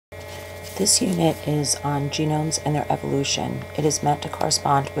This unit is on genomes and their evolution. It is meant to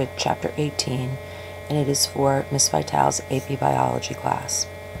correspond with Chapter 18, and it is for Ms. Vitale's AP Biology class.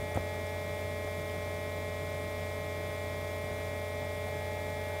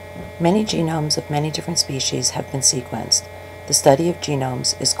 Many genomes of many different species have been sequenced. The study of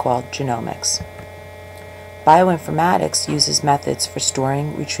genomes is called genomics. Bioinformatics uses methods for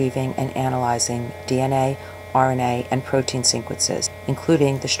storing, retrieving, and analyzing DNA, RNA, and protein sequences,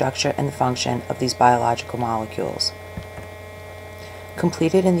 including the structure and the function of these biological molecules.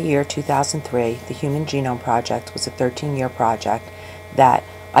 Completed in the year 2003, the Human Genome Project was a 13-year project that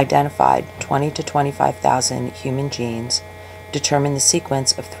identified 20 to 25,000 human genes, determined the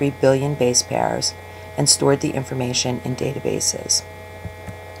sequence of 3 billion base pairs, and stored the information in databases.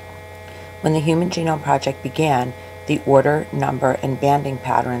 When the Human Genome Project began, the order, number, and banding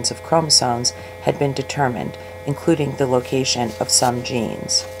patterns of chromosomes had been determined, including the location of some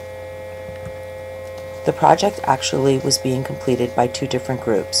genes. The project actually was being completed by two different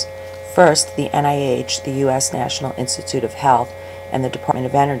groups. First, the NIH, the U.S. National Institute of Health, and the Department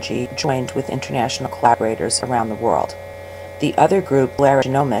of Energy joined with international collaborators around the world. The other group,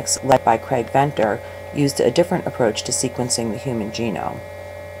 Genomics, led by Craig Venter, used a different approach to sequencing the human genome.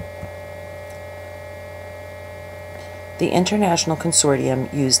 The international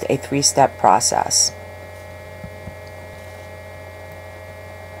consortium used a three-step process.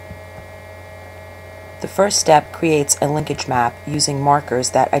 The first step creates a linkage map using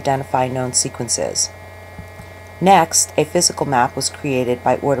markers that identify known sequences. Next, a physical map was created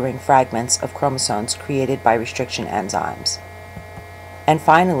by ordering fragments of chromosomes created by restriction enzymes. And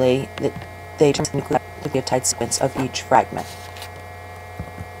finally, they determined the nucleotide sequence of each fragment.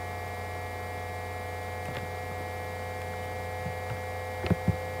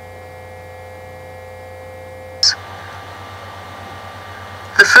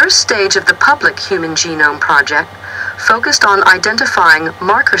 The first stage of the public Human Genome Project focused on identifying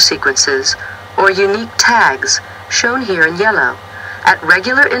marker sequences, or unique tags, shown here in yellow, at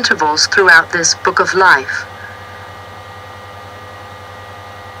regular intervals throughout this Book of Life.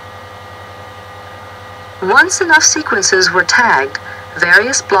 Once enough sequences were tagged,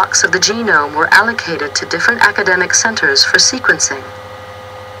 various blocks of the genome were allocated to different academic centers for sequencing.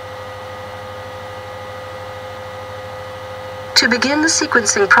 To begin the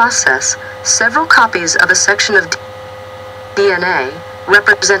sequencing process, several copies of a section of DNA,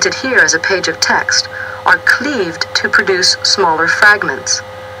 represented here as a page of text, are cleaved to produce smaller fragments.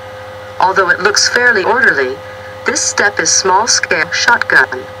 Although it looks fairly orderly, this step is small-scale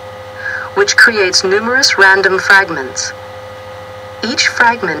shotgun, which creates numerous random fragments. Each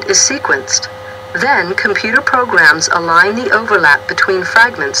fragment is sequenced. Then computer programs align the overlap between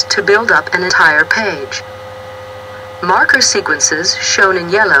fragments to build up an entire page. Marker sequences, shown in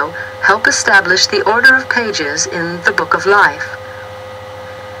yellow, help establish the order of pages in the Book of Life.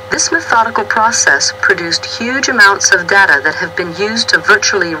 This methodical process produced huge amounts of data that have been used to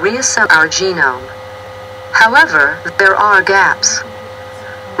virtually reassemble our genome. However, there are gaps.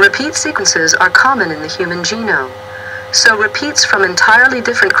 Repeat sequences are common in the human genome, so repeats from entirely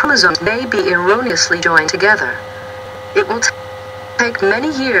different chromosomes may be erroneously joined together. It will take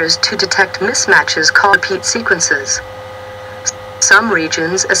many years to detect mismatches called repeat sequences. Some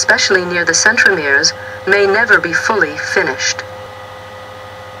regions, especially near the centromeres, may never be fully finished.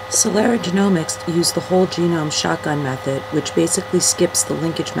 Celera Genomics used the whole genome shotgun method, which basically skips the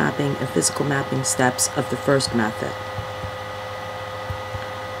linkage mapping and physical mapping steps of the first method.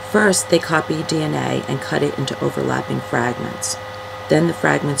 First, they copy DNA and cut it into overlapping fragments. Then the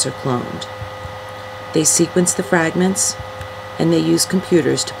fragments are cloned. They sequence the fragments, and they use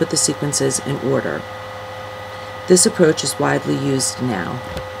computers to put the sequences in order. This approach is widely used now.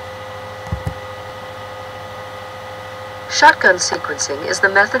 Shotgun sequencing is the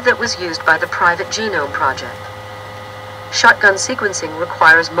method that was used by the private Genome Project. Shotgun sequencing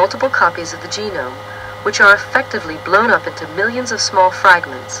requires multiple copies of the genome, which are effectively blown up into millions of small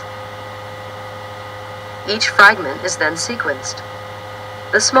fragments. Each fragment is then sequenced.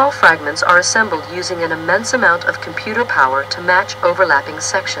 The small fragments are assembled using an immense amount of computer power to match overlapping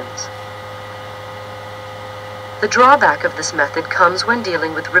sections. The drawback of this method comes when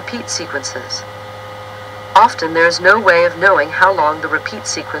dealing with repeat sequences. Often there is no way of knowing how long the repeat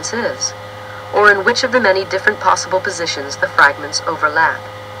sequence is, or in which of the many different possible positions the fragments overlap.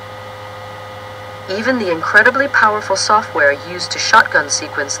 Even the incredibly powerful software used to shotgun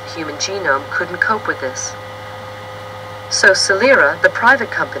sequence the human genome couldn't cope with this. So Celera, the private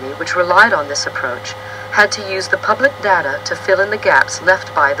company which relied on this approach, had to use the public data to fill in the gaps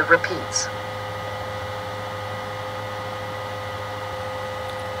left by the repeats.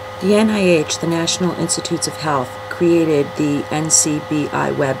 The NIH, the National Institutes of Health, created the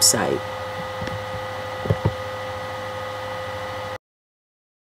NCBI website.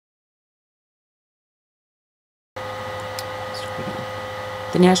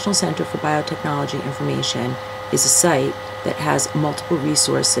 The National Center for Biotechnology Information is a site that has multiple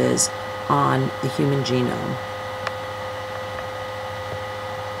resources on the human genome.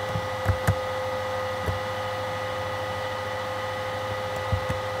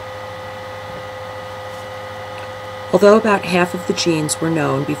 Although about half of the genes were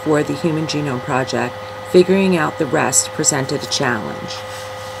known before the Human Genome Project, figuring out the rest presented a challenge.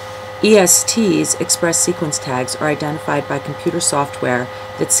 ESTs, express sequence tags, are identified by computer software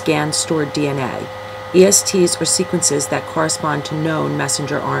that scans stored DNA. ESTs are sequences that correspond to known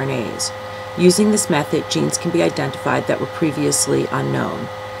messenger RNAs. Using this method, genes can be identified that were previously unknown.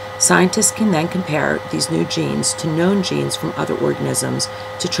 Scientists can then compare these new genes to known genes from other organisms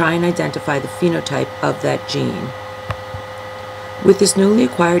to try and identify the phenotype of that gene. With this newly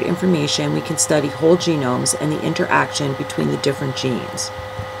acquired information, we can study whole genomes and the interaction between the different genes.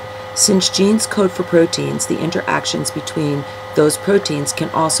 Since genes code for proteins, the interactions between those proteins can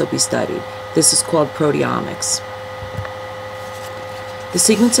also be studied. This is called proteomics. The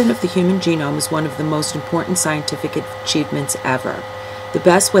sequencing of the human genome is one of the most important scientific achievements ever. The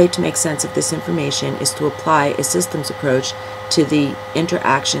best way to make sense of this information is to apply a systems approach to the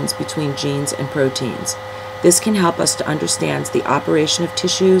interactions between genes and proteins. This can help us to understand the operation of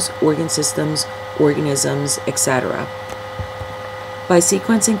tissues, organ systems, organisms, etc. By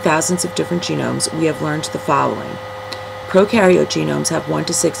sequencing thousands of different genomes, we have learned the following. Prokaryote genomes have 1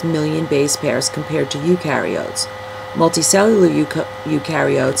 to 6 million base pairs compared to eukaryotes. Multicellular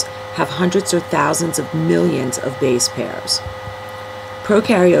eukaryotes have hundreds or thousands of millions of base pairs.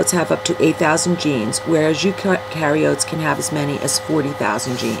 Prokaryotes have up to 8,000 genes, whereas eukaryotes can have as many as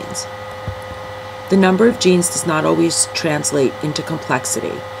 40,000 genes. The number of genes does not always translate into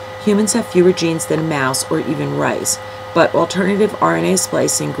complexity. Humans have fewer genes than a mouse or even rice, but alternative RNA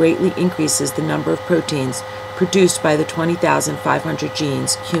splicing greatly increases the number of proteins produced by the 20,500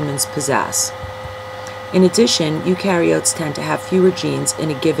 genes humans possess. In addition, eukaryotes tend to have fewer genes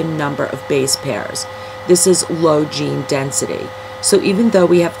in a given number of base pairs. This is low gene density. So even though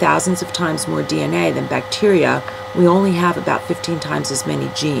we have thousands of times more DNA than bacteria, we only have about 15 times as many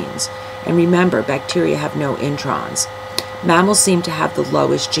genes. And remember, bacteria have no introns. Mammals seem to have the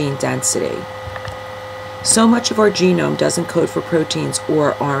lowest gene density. So much of our genome doesn't code for proteins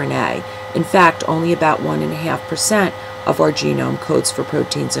or RNA. In fact, only about 1.5% of our genome codes for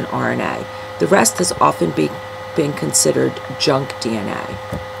proteins and RNA. The rest has often been considered junk DNA.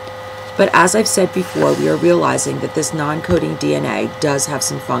 But as I've said before, we are realizing that this non-coding DNA does have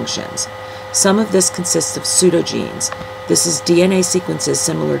some functions. Some of this consists of pseudogenes. This is DNA sequences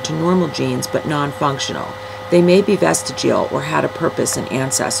similar to normal genes but non-functional. They may be vestigial or had a purpose in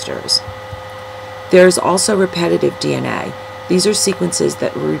ancestors. There is also repetitive DNA. These are sequences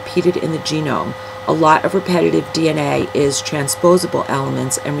that were repeated in the genome. A lot of repetitive DNA is transposable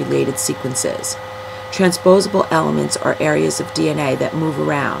elements and related sequences. Transposable elements are areas of DNA that move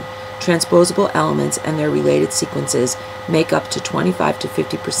around. Transposable elements and their related sequences make up to 25 to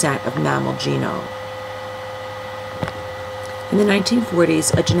 50% of mammal genome. In the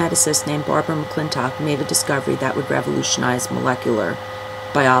 1940s, a geneticist named Barbara McClintock made a discovery that would revolutionize molecular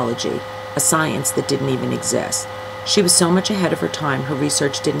biology, a science that didn't even exist. She was so much ahead of her time, her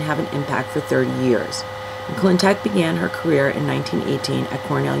research didn't have an impact for 30 years. McClintock began her career in 1918 at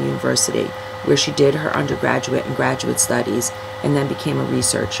Cornell University, where she did her undergraduate and graduate studies and then became a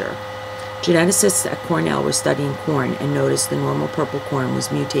researcher. Geneticists at Cornell were studying corn and noticed the normal purple corn was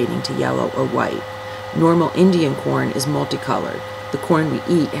mutating to yellow or white. Normal Indian corn is multicolored. The corn we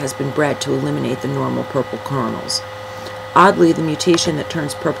eat has been bred to eliminate the normal purple kernels. Oddly, the mutation that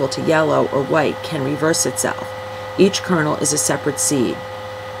turns purple to yellow or white can reverse itself. Each kernel is a separate seed,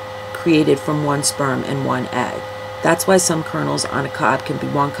 created from one sperm and one egg. That's why some kernels on a cob can be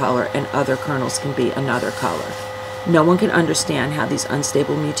one color and other kernels can be another color. No one can understand how these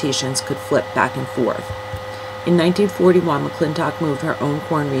unstable mutations could flip back and forth. In 1941, McClintock moved her own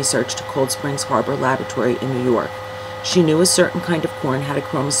corn research to Cold Springs Harbor Laboratory in New York. She knew a certain kind of corn had a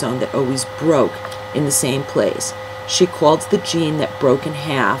chromosome that always broke in the same place. She called the gene that broke in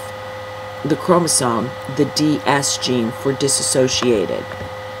half the chromosome the DS gene for dissociated.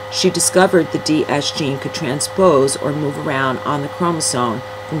 She discovered the DS gene could transpose or move around on the chromosome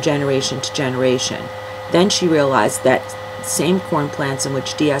from generation to generation. Then she realized that same corn plants in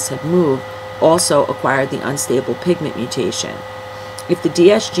which DS had moved also acquired the unstable pigment mutation. If the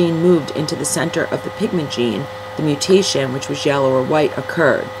DS gene moved into the center of the pigment gene, the mutation, which was yellow or white,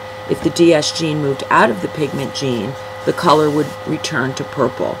 occurred. If the DS gene moved out of the pigment gene, the color would return to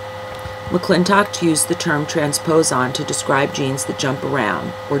purple. McClintock used the term transposon to describe genes that jump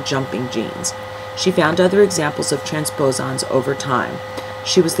around, or jumping genes. She found other examples of transposons over time.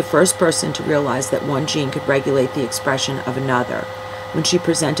 She was the first person to realize that one gene could regulate the expression of another. When she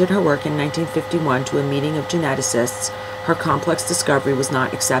presented her work in 1951 to a meeting of geneticists, her complex discovery was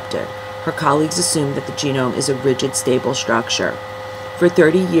not accepted. Her colleagues assumed that the genome is a rigid, stable structure. For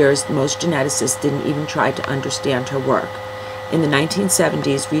 30 years, most geneticists didn't even try to understand her work. In the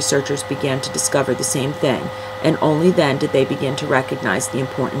 1970s, researchers began to discover the same thing, and only then did they begin to recognize the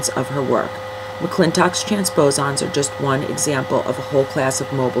importance of her work. McClintock's transposons are just one example of a whole class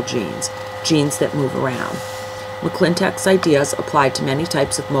of mobile genes, genes that move around. McClintock's ideas applied to many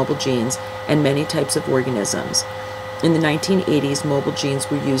types of mobile genes and many types of organisms. In the 1980s, mobile genes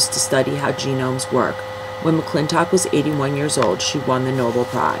were used to study how genomes work. When McClintock was 81 years old, she won the Nobel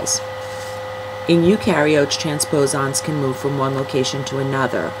Prize. In eukaryotes, transposons can move from one location to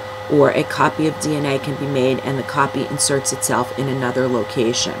another, or a copy of DNA can be made and the copy inserts itself in another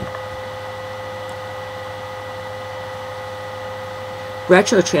location.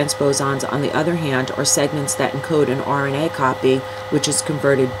 Retrotransposons, on the other hand, are segments that encode an RNA copy which is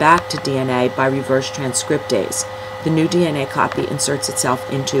converted back to DNA by reverse transcriptase. The new DNA copy inserts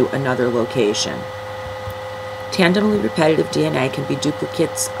itself into another location. Tandemly repetitive DNA can be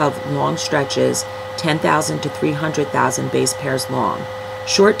duplicates of long stretches, 10,000 to 300,000 base pairs long.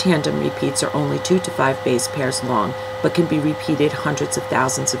 Short tandem repeats are only 2 to 5 base pairs long, but can be repeated hundreds of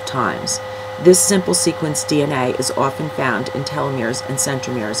thousands of times. This simple sequence DNA is often found in telomeres and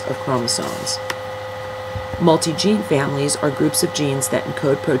centromeres of chromosomes. Multigene families are groups of genes that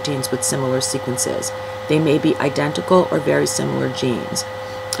encode proteins with similar sequences. They may be identical or very similar genes.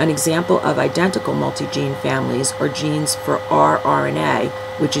 An example of identical multigene families are genes for rRNA,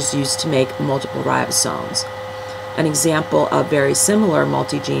 which is used to make multiple ribosomes. An example of very similar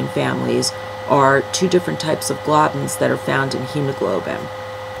multigene families are two different types of globins that are found in hemoglobin.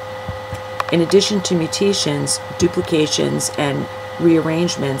 In addition to mutations, duplications and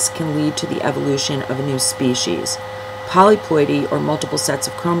rearrangements can lead to the evolution of a new species. Polyploidy, or multiple sets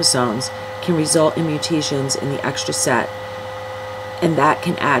of chromosomes, can result in mutations in the extra set, and that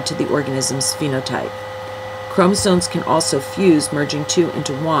can add to the organism's phenotype. Chromosomes can also fuse, merging two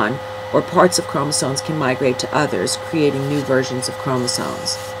into one, or parts of chromosomes can migrate to others, creating new versions of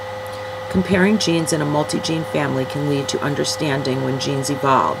chromosomes. Comparing genes in a multigene family can lead to understanding when genes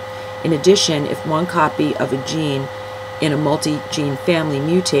evolve. In addition, if one copy of a gene in a multigene family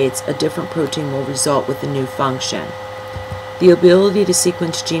mutates, a different protein will result with a new function. The ability to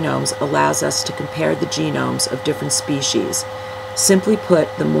sequence genomes allows us to compare the genomes of different species. Simply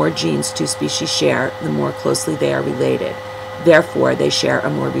put, the more genes two species share, the more closely they are related. Therefore, they share a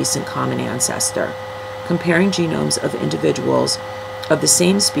more recent common ancestor. Comparing genomes of individuals of the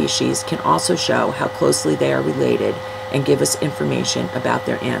same species can also show how closely they are related and give us information about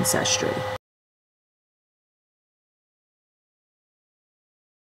their ancestry.